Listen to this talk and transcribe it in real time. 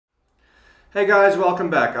Hey guys, welcome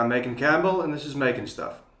back. I'm Macon Campbell and this is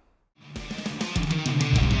maconSTUFF.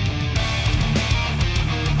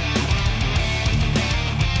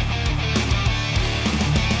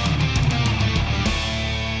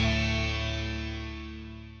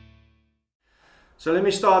 So let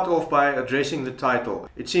me start off by addressing the title.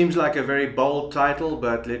 It seems like a very bold title,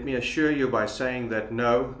 but let me assure you by saying that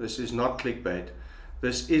no, this is not clickbait.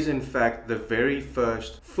 This is in fact the very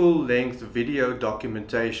first full-length video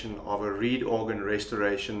documentation of a reed organ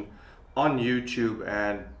restoration on YouTube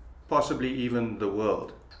and possibly even the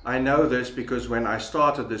world. I know this because when I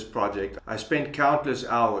started this project, I spent countless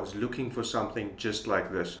hours looking for something just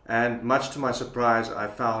like this. And much to my surprise, I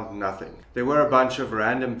found nothing. There were a bunch of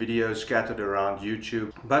random videos scattered around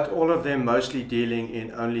YouTube, but all of them mostly dealing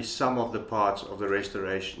in only some of the parts of the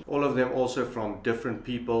restoration. All of them also from different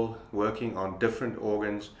people working on different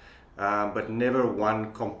organs, but never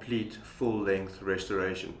one complete full-length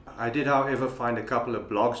restoration. I did, however, find a couple of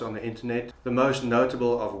blogs on the internet, the most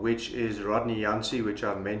notable of which is Rodney Yancey, which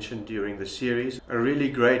I've mentioned during the series. A really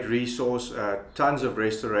great resource, tons of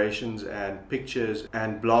restorations and pictures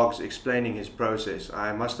and blogs explaining his process.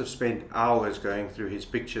 I must have spent hours going through his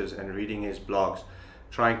pictures and reading his blogs,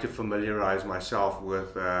 trying to familiarize myself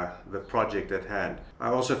with the project at hand. I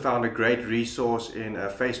also found a great resource in a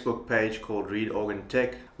Facebook page called Reed Organ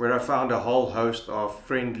Tech, where I found a whole host of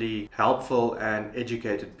friendly, helpful and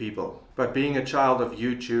educated people. But being a child of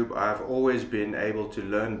YouTube, I've always been able to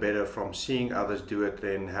learn better from seeing others do it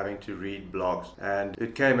than having to read blogs. And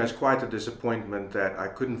it came as quite a disappointment that I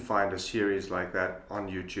couldn't find a series like that on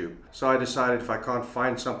YouTube. So I decided if I can't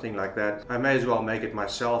find something like that, I may as well make it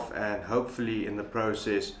myself and hopefully in the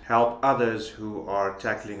process help others who are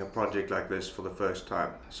tackling a project like this for the first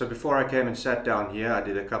time. So before I came and sat down here, I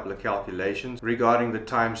did a couple of calculations regarding the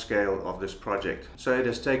time scale of this project. So it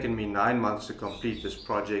has taken me 9 months to complete this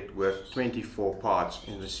project with 24 parts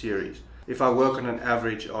in the series. If I work on an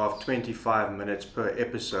average of 25 minutes per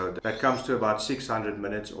episode, that comes to about 600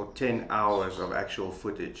 minutes or 10 hours of actual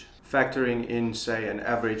footage. Factoring in, say, an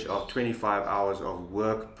average of 25 hours of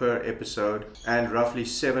work per episode and roughly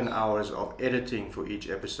 7 hours of editing for each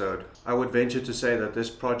episode, I would venture to say that this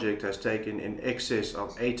project has taken in excess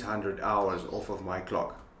of 800 hours off of my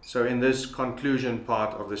clock. So in this conclusion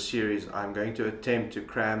part of the series, I'm going to attempt to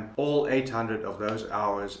cram all 800 of those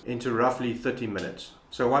hours into roughly 30 minutes.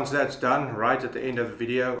 So once that's done, right at the end of the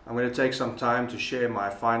video, I'm going to take some time to share my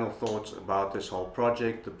final thoughts about this whole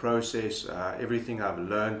project, the process, everything I've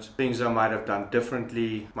learned, things I might have done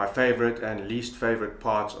differently, my favorite and least favorite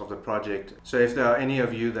parts of the project. So if there are any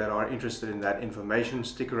of you that are interested in that information,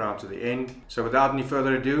 stick around to the end. So without any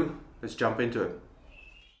further ado, let's jump into it.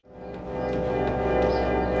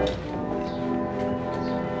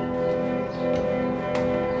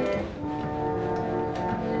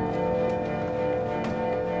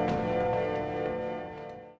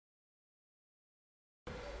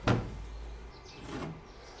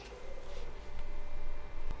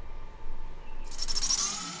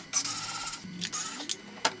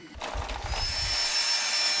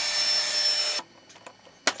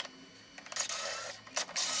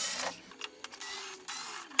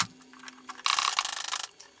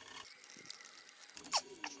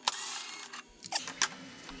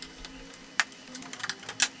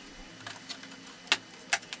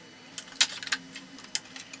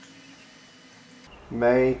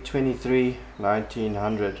 May 23,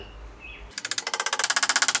 1900.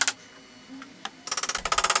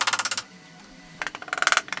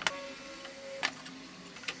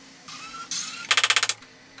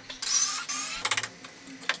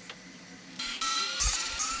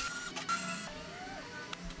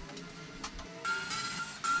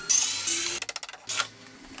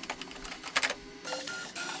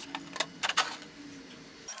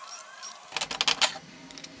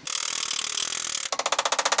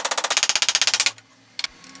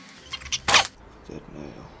 That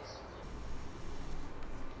nail.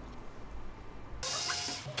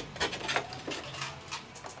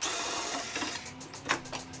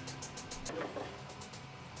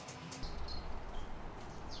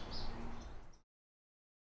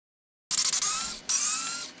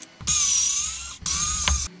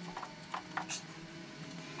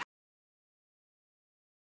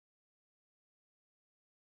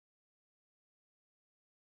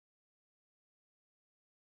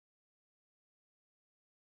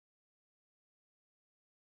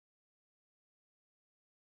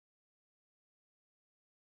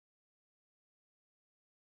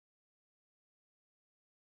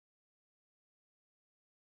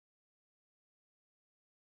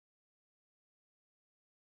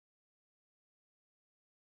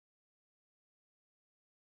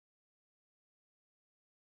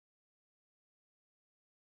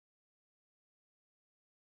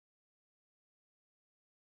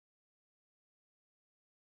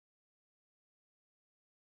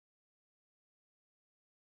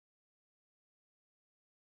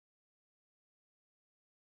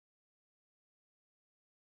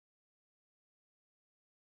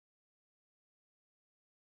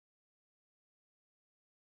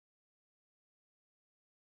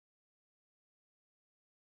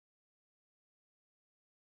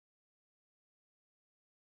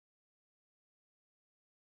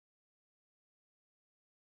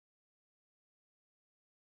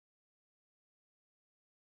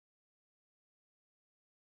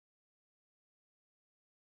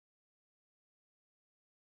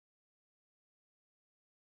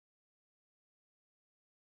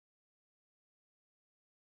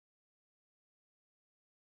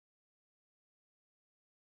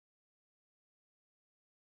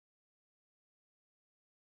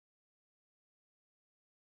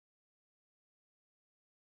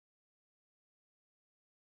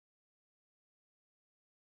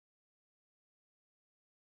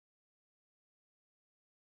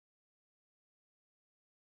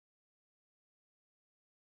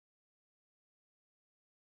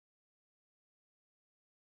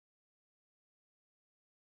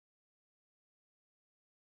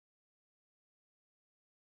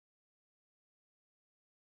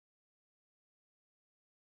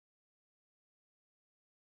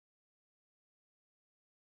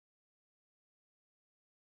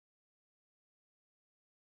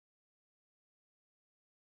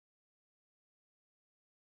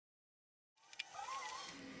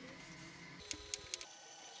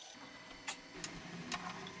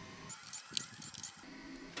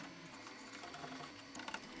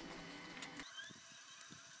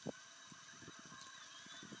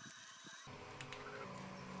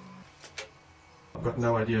 I've got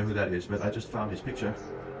no idea who that is, but I just found his picture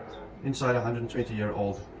inside a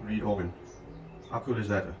 120-year-old reed organ. How cool is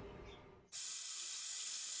that?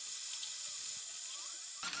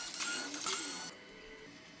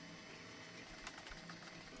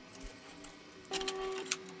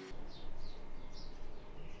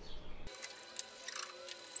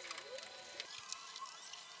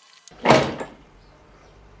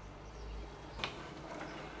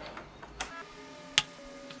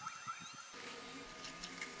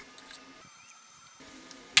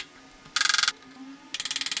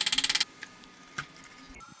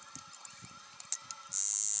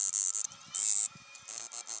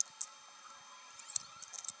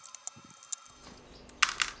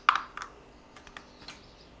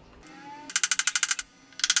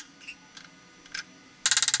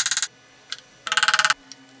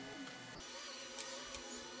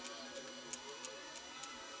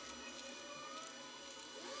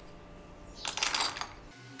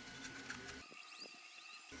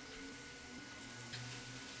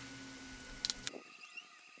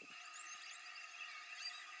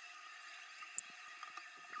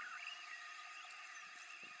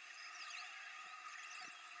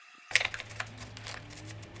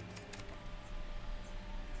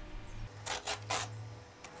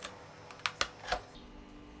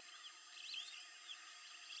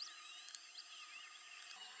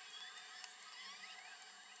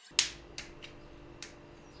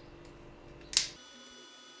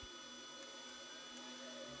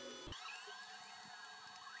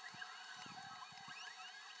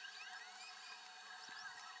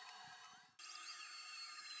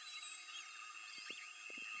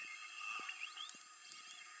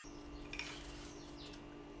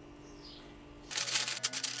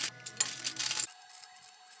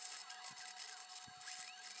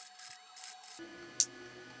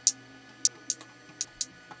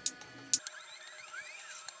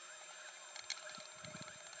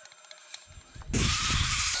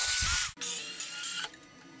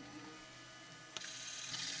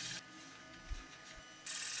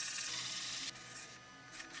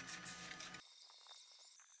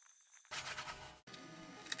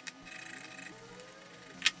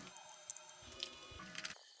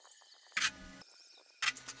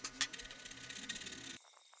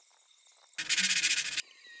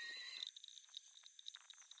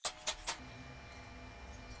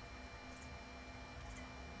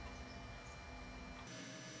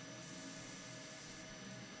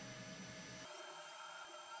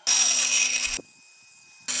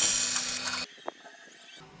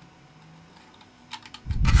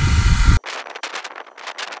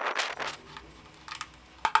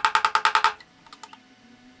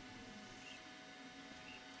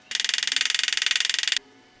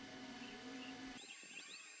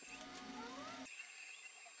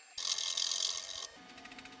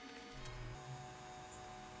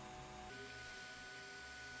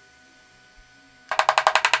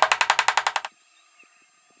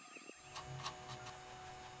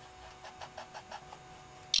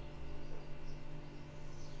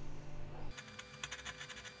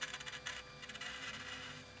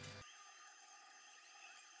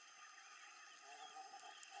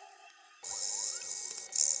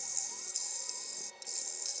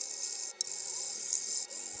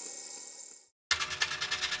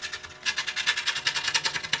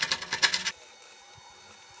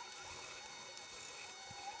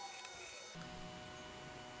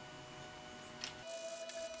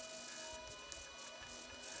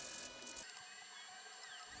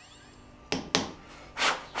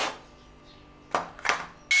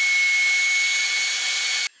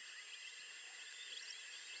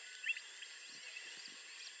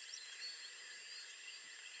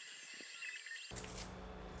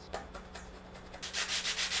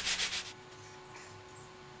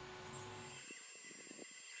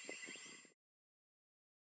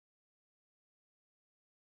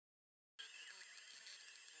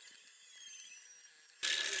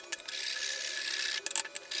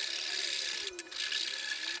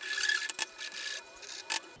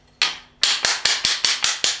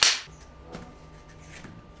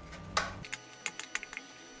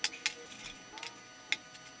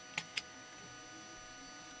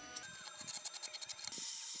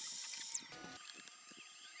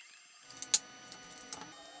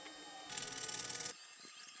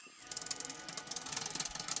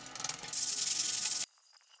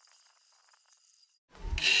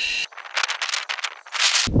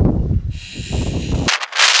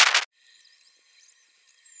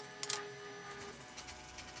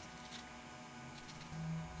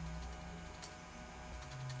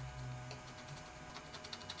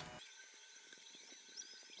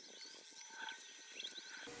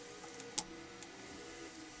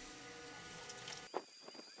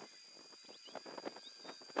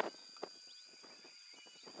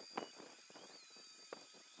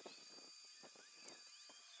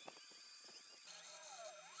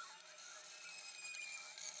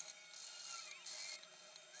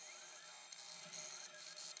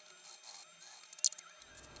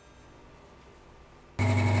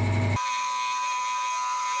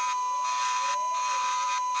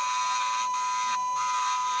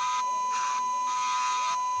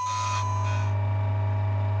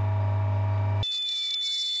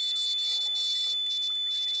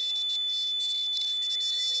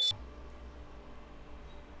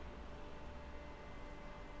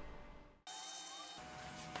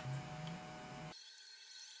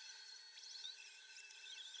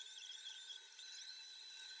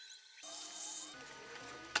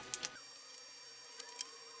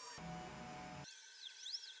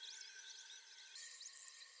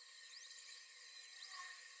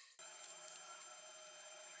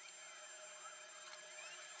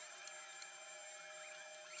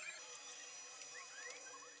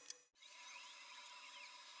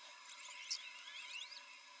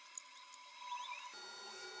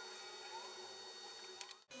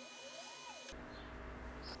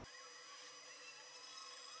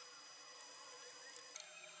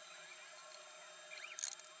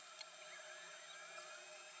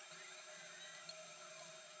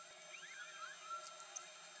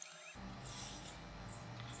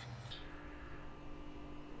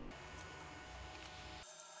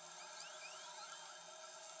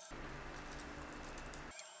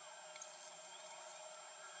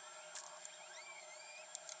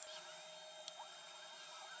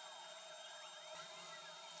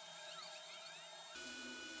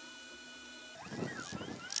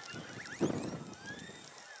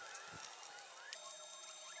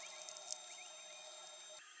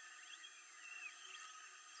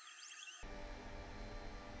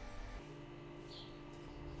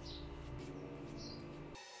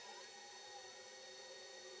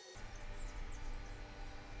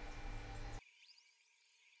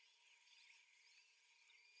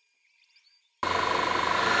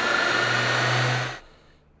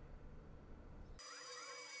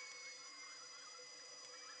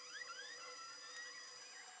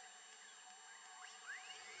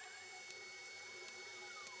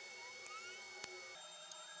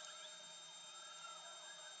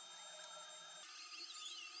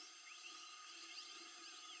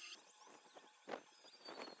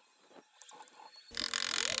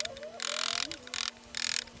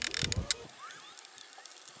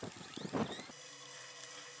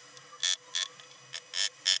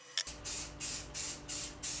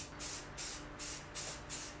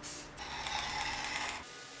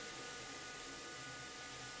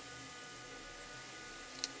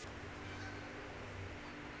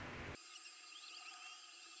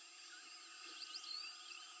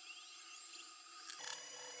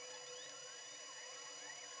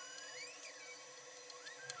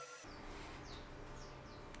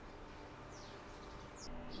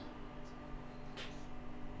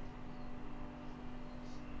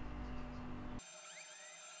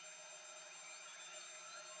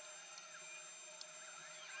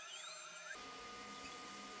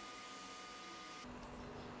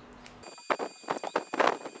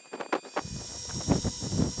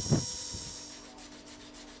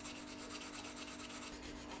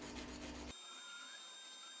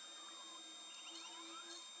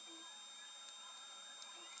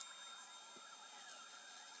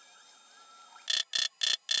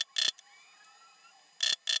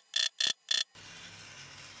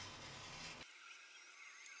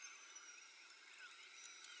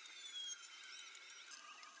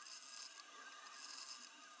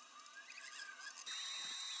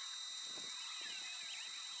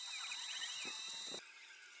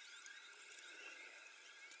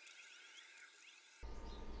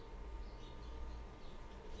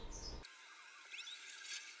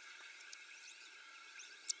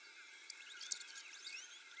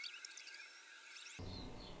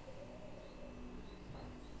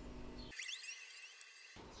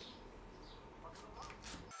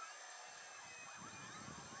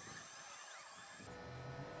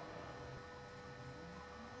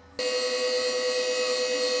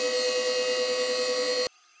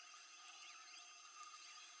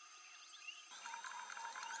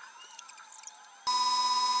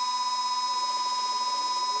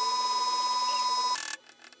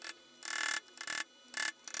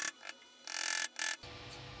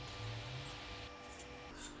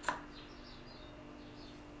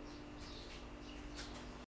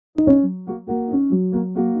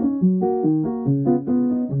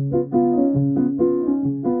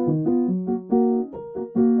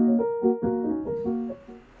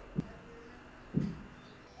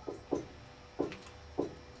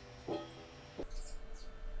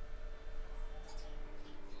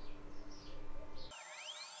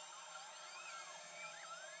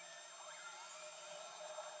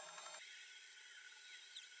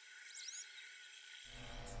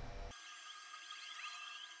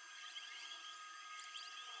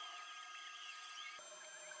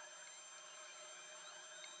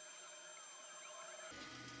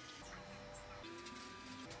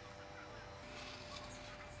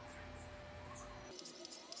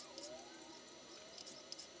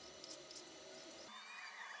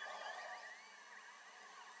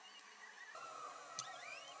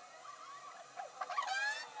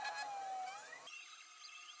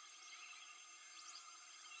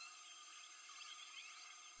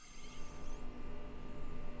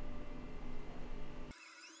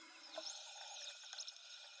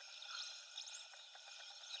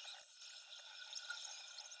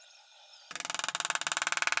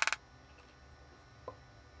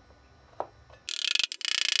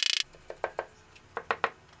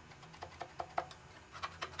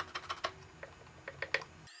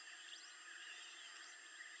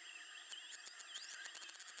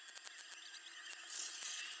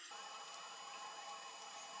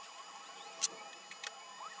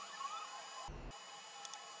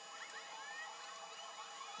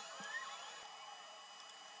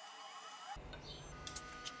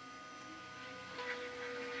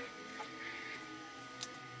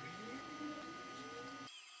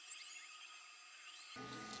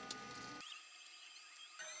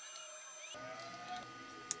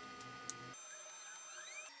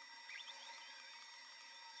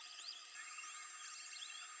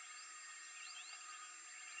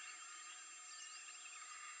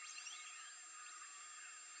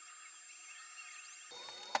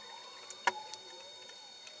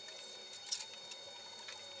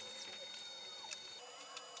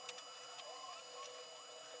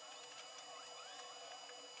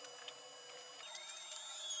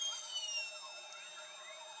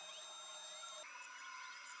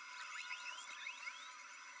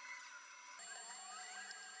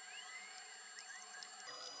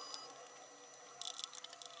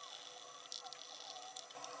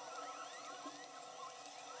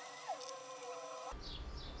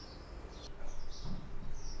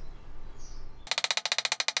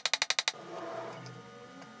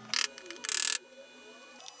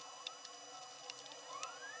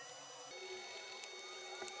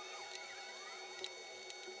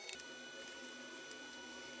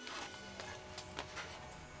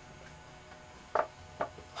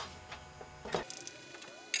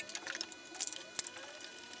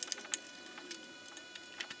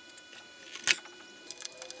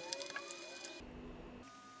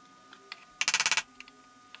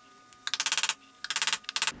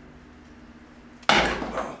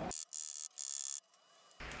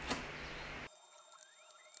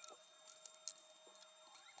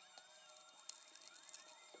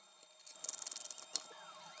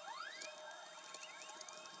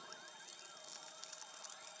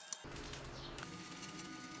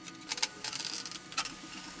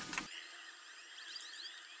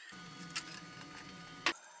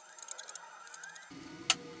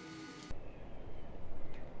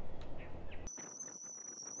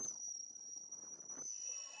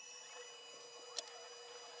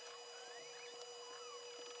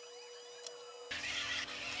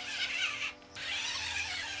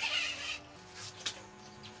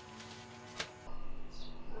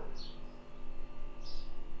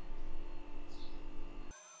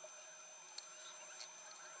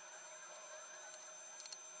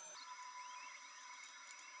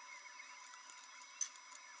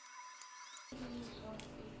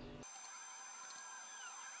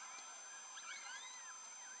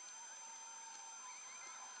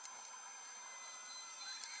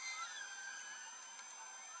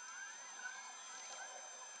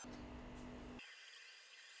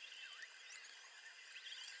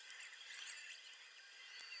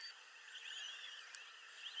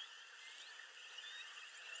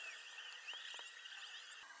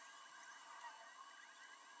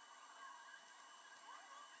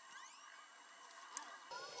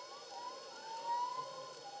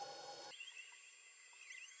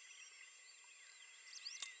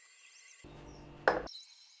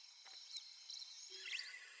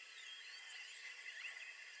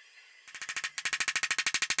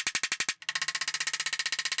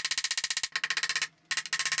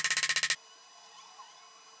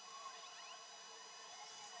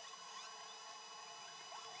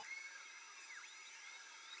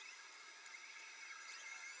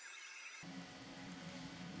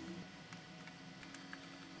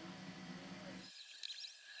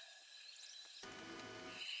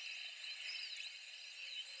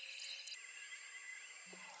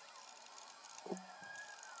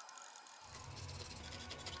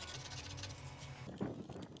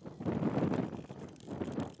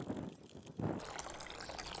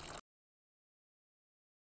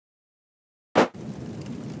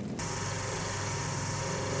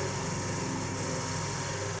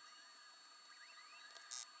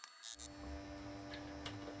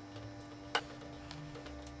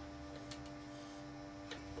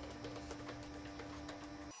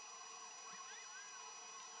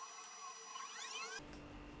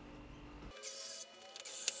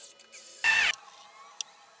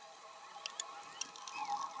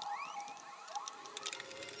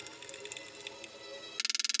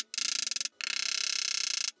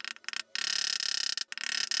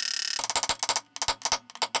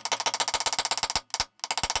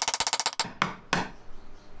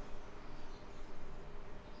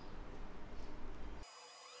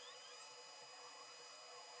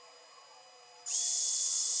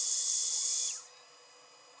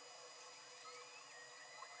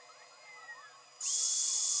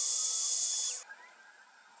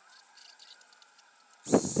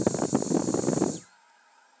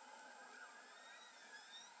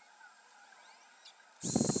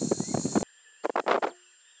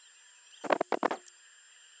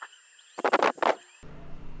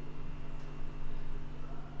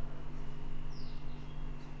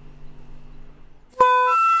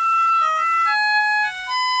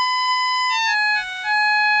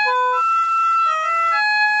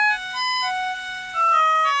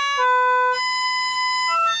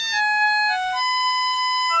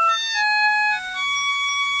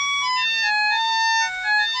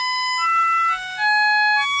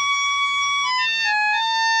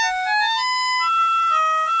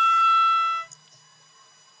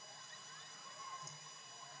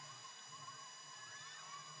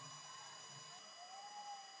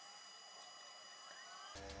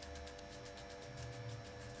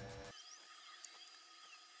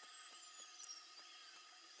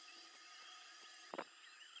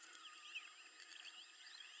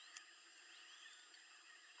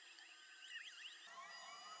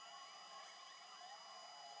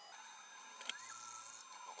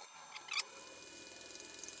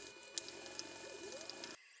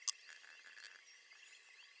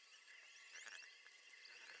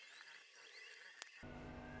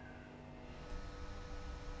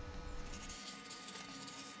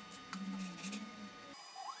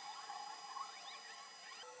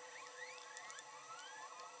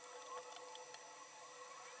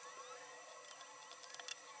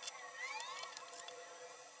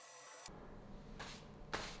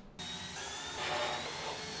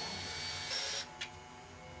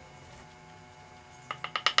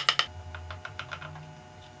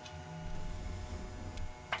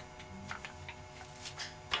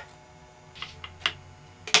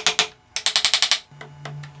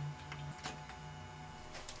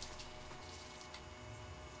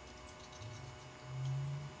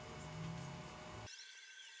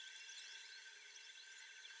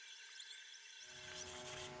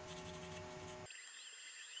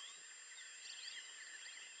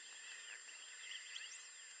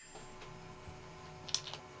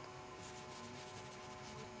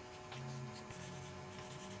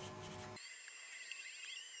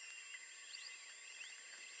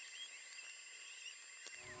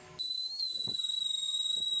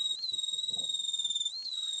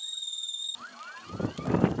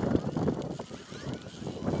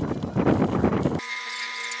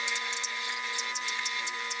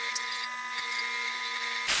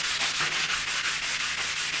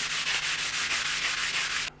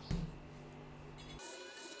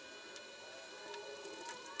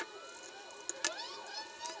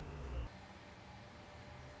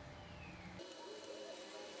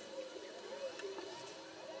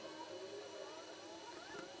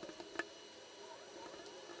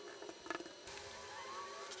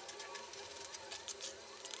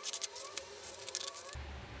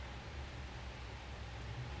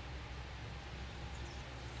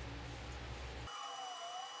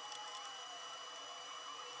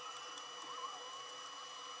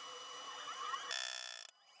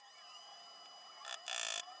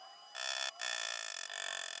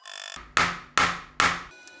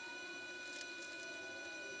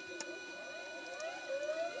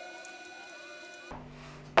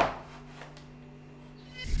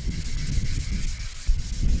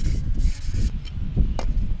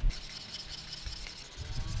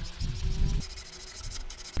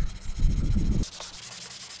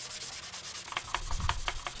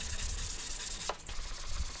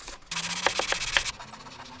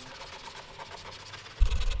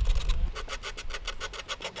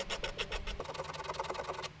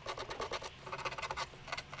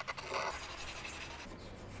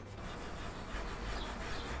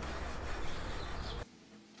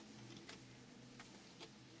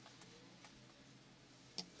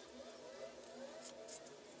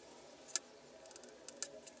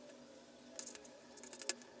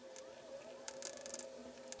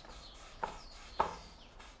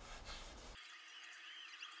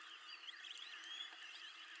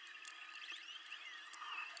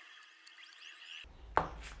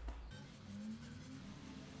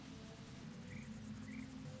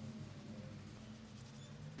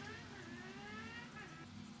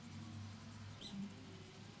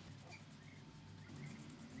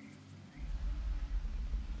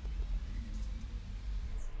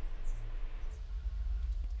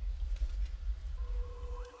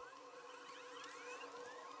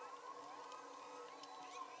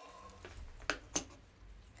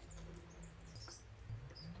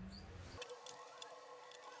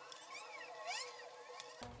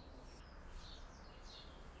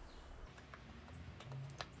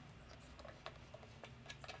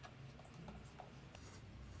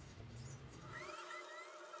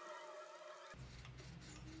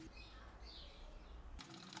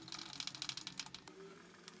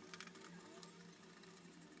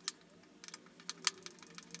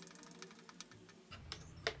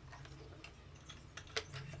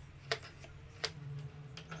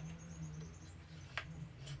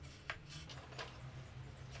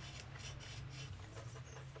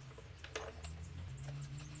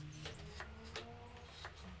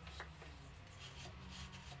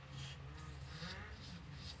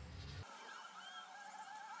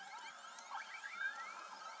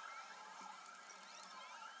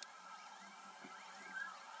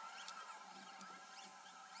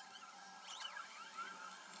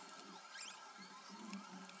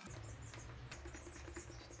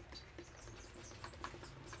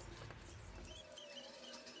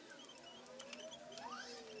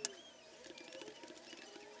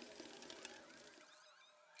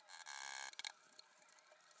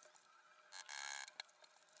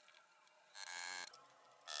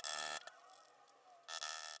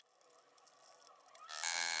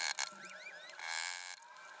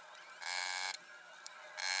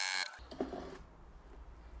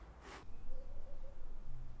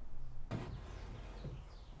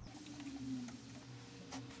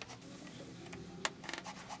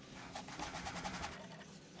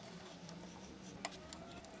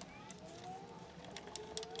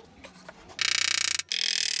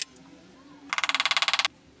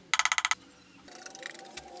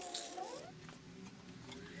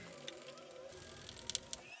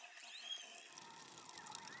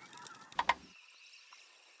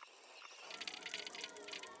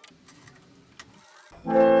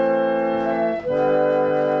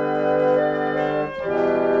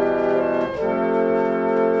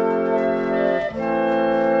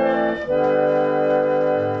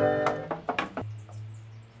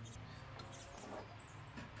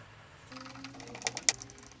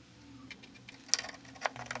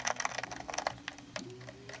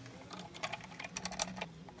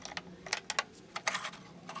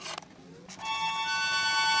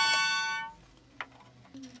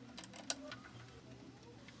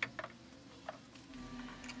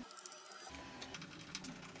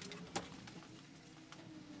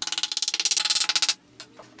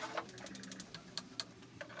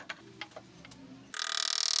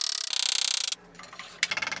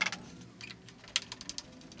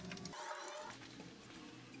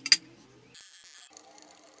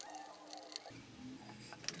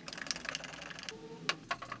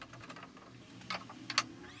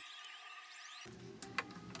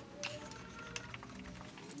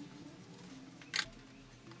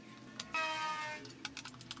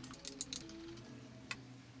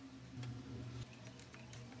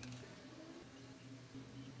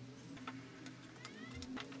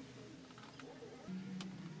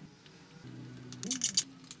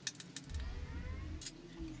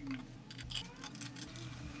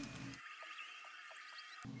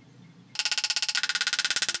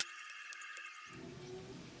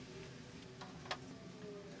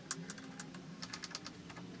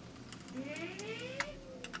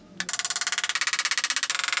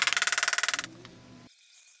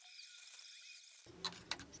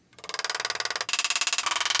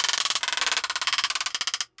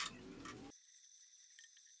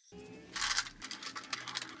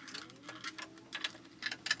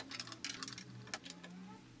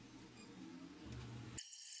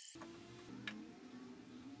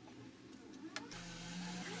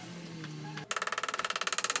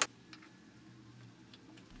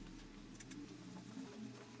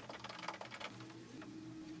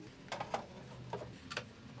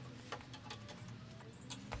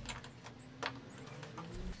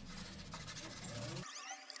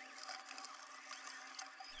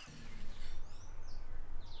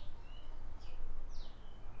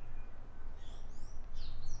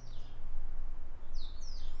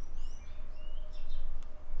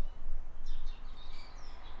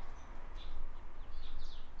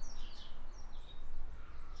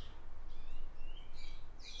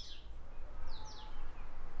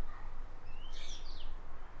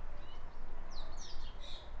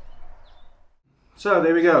 So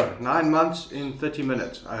there we go, 9 months in 30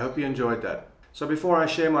 minutes. I hope you enjoyed that. So before I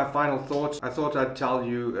share my final thoughts, I thought I'd tell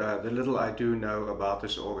you the little I do know about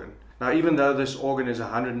this organ. Now, even though this organ is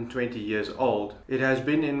 120 years old, it has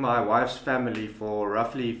been in my wife's family for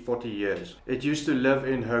roughly 40 years. It used to live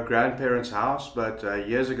in her grandparents' house, but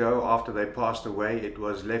years ago, after they passed away, it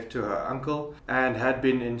was left to her uncle and had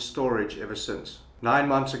been in storage ever since. 9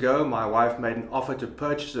 months ago, my wife made an offer to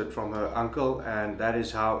purchase it from her uncle, and that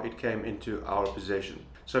is how it came into our possession.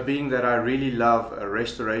 So being that I really love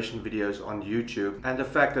restoration videos on YouTube, and the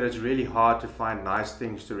fact that it's really hard to find nice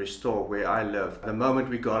things to restore where I live, the moment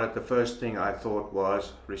we got it, the first thing I thought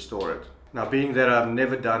was restore it. Now, being that I've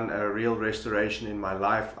never done a real restoration in my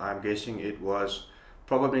life, I'm guessing it was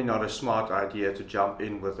probably not a smart idea to jump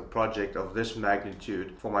in with a project of this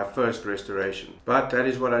magnitude for my first restoration. But that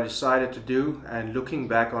is what I decided to do, and looking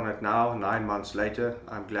back on it now, 9 months later,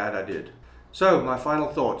 I'm glad I did. So, my final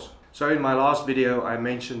thoughts. So in my last video I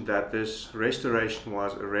mentioned that this restoration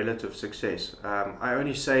was a relative success. I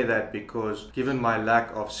only say that because given my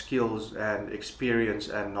lack of skills and experience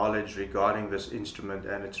and knowledge regarding this instrument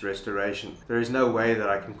and its restoration, there is no way that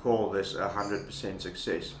I can call this a 100%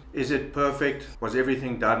 success. Is it perfect? Was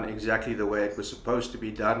everything done exactly the way it was supposed to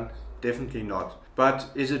be done? Definitely not. But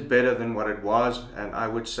is it better than what it was? And I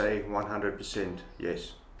would say 100%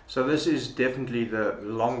 yes. So this is definitely the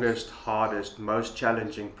longest, hardest, most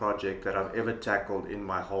challenging project that I've ever tackled in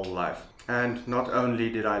my whole life. And not only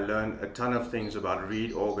did I learn a ton of things about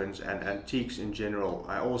reed organs and antiques in general,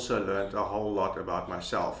 I also learned a whole lot about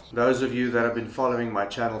myself. Those of you that have been following my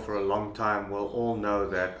channel for a long time will all know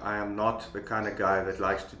that I am not the kind of guy that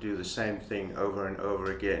likes to do the same thing over and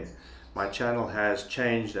over again. My channel has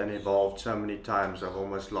changed and evolved so many times I've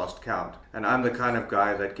almost lost count. And I'm the kind of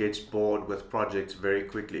guy that gets bored with projects very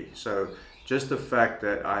quickly. So just the fact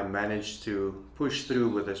that I managed to push through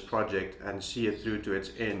with this project and see it through to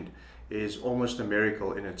its end is almost a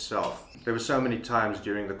miracle in itself. There were so many times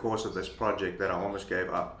during the course of this project that I almost gave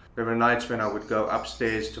up. There were nights when I would go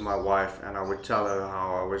upstairs to my wife and I would tell her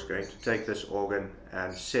how I was going to take this organ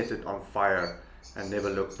and set it on fire and never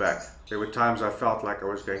look back. There were times I felt like I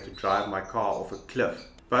was going to drive my car off a cliff.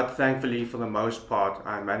 But thankfully, for the most part,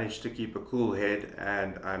 I managed to keep a cool head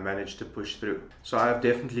and I managed to push through. So I've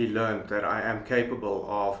definitely learned that I am capable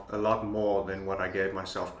of a lot more than what I gave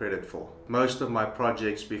myself credit for. Most of my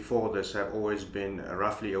projects before this have always been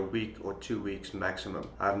roughly a week or 2 weeks maximum.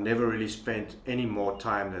 I've never really spent any more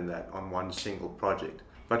time than that on one single project.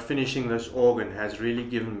 But finishing this organ has really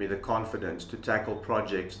given me the confidence to tackle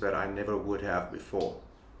projects that I never would have before.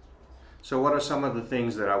 So what are some of the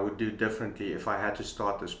things that I would do differently if I had to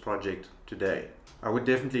start this project today? I would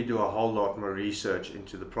definitely do a whole lot more research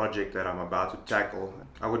into the project that I'm about to tackle.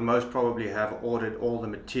 I would most probably have ordered all the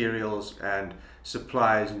materials and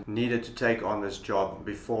supplies needed to take on this job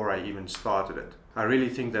before I even started it. I really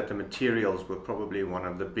think that the materials were probably one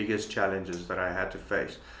of the biggest challenges that I had to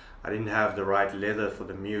face. I didn't have the right leather for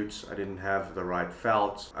the mutes, I didn't have the right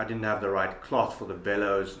felts, I didn't have the right cloth for the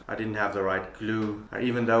bellows, I didn't have the right glue.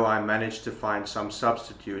 Even though I managed to find some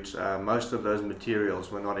substitutes, most of those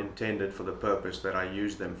materials were not intended for the purpose that I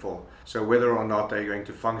used them for. So whether or not they're going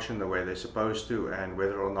to function the way they're supposed to and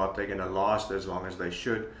whether or not they're going to last as long as they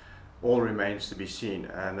should, all remains to be seen,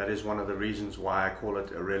 and that is one of the reasons why I call it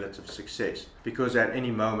a relative success, because at any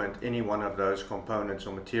moment any one of those components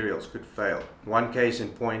or materials could fail. One case in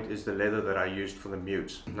point is the leather that I used for the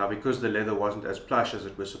mutes. Now, because the leather wasn't as plush as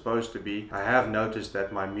it was supposed to be, I have noticed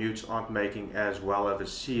that my mutes aren't making as well of a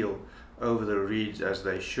seal over the reeds as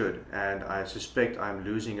they should, and I suspect I'm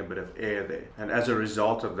losing a bit of air there. And as a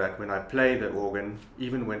result of that, when I play the organ,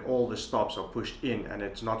 even when all the stops are pushed in and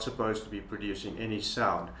it's not supposed to be producing any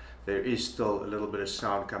sound, there is still a little bit of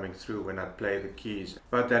sound coming through when I play the keys.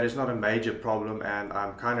 But that is not a major problem, and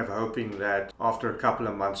I'm kind of hoping that after a couple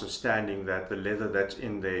of months of standing that the leather that's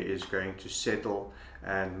in there is going to settle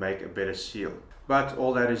and make a better seal. But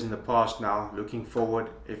all that is in the past now. Looking forward,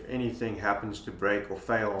 if anything happens to break or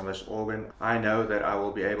fail on this organ, I know that I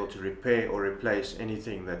will be able to repair or replace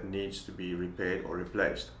anything that needs to be repaired or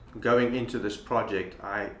replaced. Going into this project,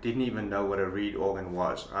 I didn't even know what a reed organ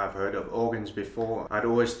was. I've heard of organs before. I'd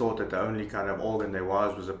always thought that the only kind of organ there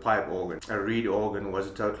was a pipe organ. A reed organ was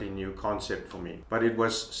a totally new concept for me. But it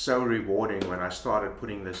was so rewarding when I started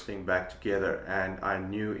putting this thing back together, and I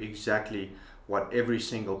knew exactly what every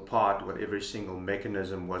single part, what every single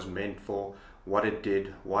mechanism was meant for, what it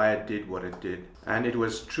did, why it did what it did. And it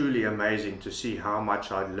was truly amazing to see how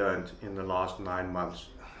much I'd learned in the last 9 months.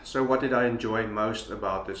 So what did I enjoy most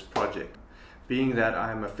about this project? Being that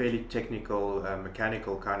I'm a fairly technical,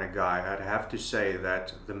 mechanical kind of guy, I'd have to say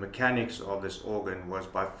that the mechanics of this organ was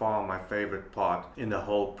by far my favorite part in the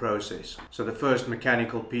whole process. So the first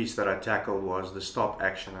mechanical piece that I tackled was the stop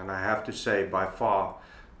action, and I have to say by far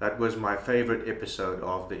that was my favorite episode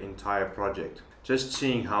of the entire project. Just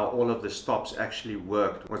seeing how all of the stops actually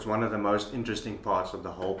worked was one of the most interesting parts of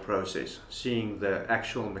the whole process. Seeing the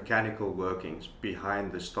actual mechanical workings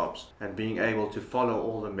behind the stops and being able to follow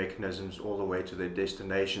all the mechanisms all the way to their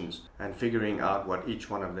destinations and figuring out what each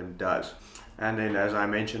one of them does. And then, as I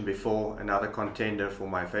mentioned before, another contender for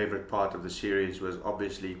my favorite part of the series was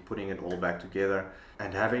obviously putting it all back together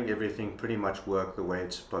and having everything pretty much work the way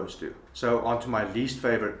it's supposed to. So on to my least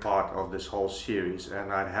favorite part of this whole series,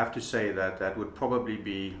 and I'd have to say that that would probably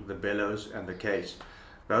be the bellows and the case.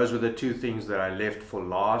 Those were the two things that I left for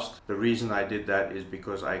last. The reason I did that is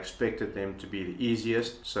because I expected them to be the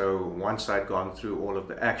easiest. So once I'd gone through all of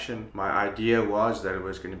the action, my idea was that it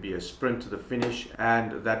was going to be a sprint to the finish,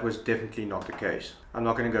 and that was definitely not the case. I'm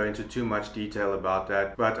not going to go into too much detail about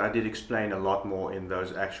that, but I did explain a lot more in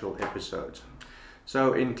those actual episodes.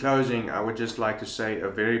 So in closing, I would just like to say a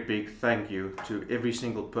very big thank you to every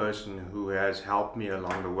single person who has helped me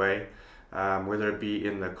along the way. Whether it be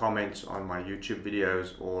in the comments on my YouTube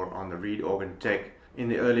videos or on the Reed Organ Tech. In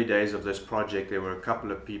the early days of this project, there were a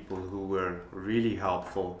couple of people who were really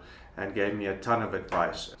helpful and gave me a ton of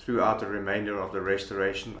advice. Throughout the remainder of the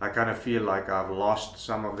restoration, I kind of feel like I've lost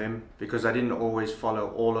some of them because I didn't always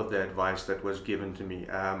follow all of the advice that was given to me.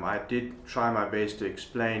 I did try my best to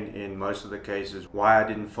explain in most of the cases why I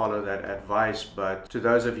didn't follow that advice, but to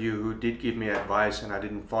those of you who did give me advice and I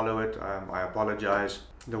didn't follow it, I apologize.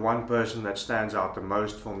 The one person that stands out the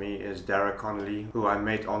most for me is Dara Connolly, who I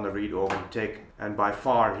met on the Reed Organ Tech, and by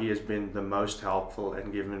far he has been the most helpful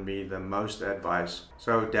and given me the most advice.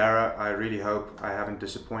 So Dara, I really hope I haven't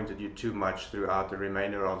disappointed you too much throughout the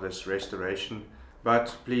remainder of this restoration.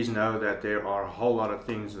 But please know that there are a whole lot of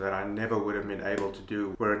things that I never would have been able to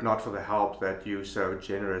do were it not for the help that you so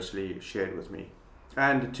generously shared with me.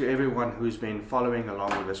 And to everyone who's been following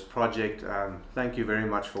along with this project, thank you very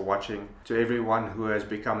much for watching. To everyone who has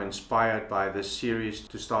become inspired by this series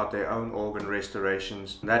to start their own organ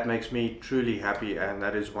restorations, that makes me truly happy, and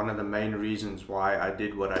that is one of the main reasons why I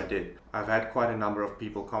did what I did. I've had quite a number of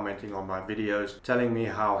people commenting on my videos, telling me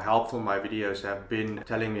how helpful my videos have been,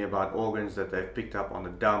 telling me about organs that they've picked up on the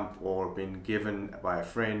dump or been given by a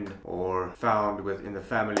friend or found within the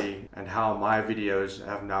family, and how my videos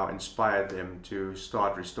have now inspired them to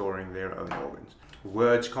start restoring their own organs.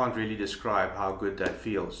 Words can't really describe how good that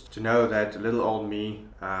feels. To know that little old me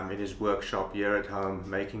in his workshop here at home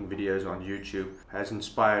making videos on YouTube has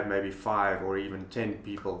inspired maybe 5 or even 10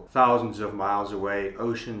 people thousands of miles away,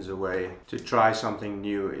 oceans away, to try something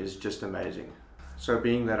new is just amazing. So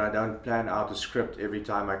being that I don't plan out a script every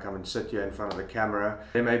time I come and sit here in front of the camera,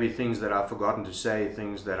 there may be things that I've forgotten to say,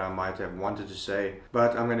 things that I might have wanted to say,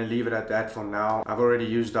 but I'm going to leave it at that for now. I've already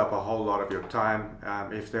used up a whole lot of your time.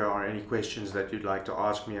 If there are any questions that you'd like to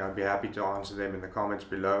ask me, I'd be happy to answer them in the comments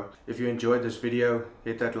below. If you enjoyed this video,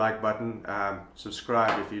 hit that like button,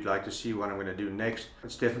 subscribe if you'd like to see what I'm going to do next.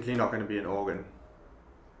 It's definitely not going to be an organ.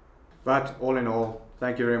 But all in all,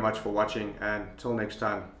 thank you very much for watching, and till next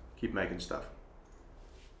time, keep making stuff.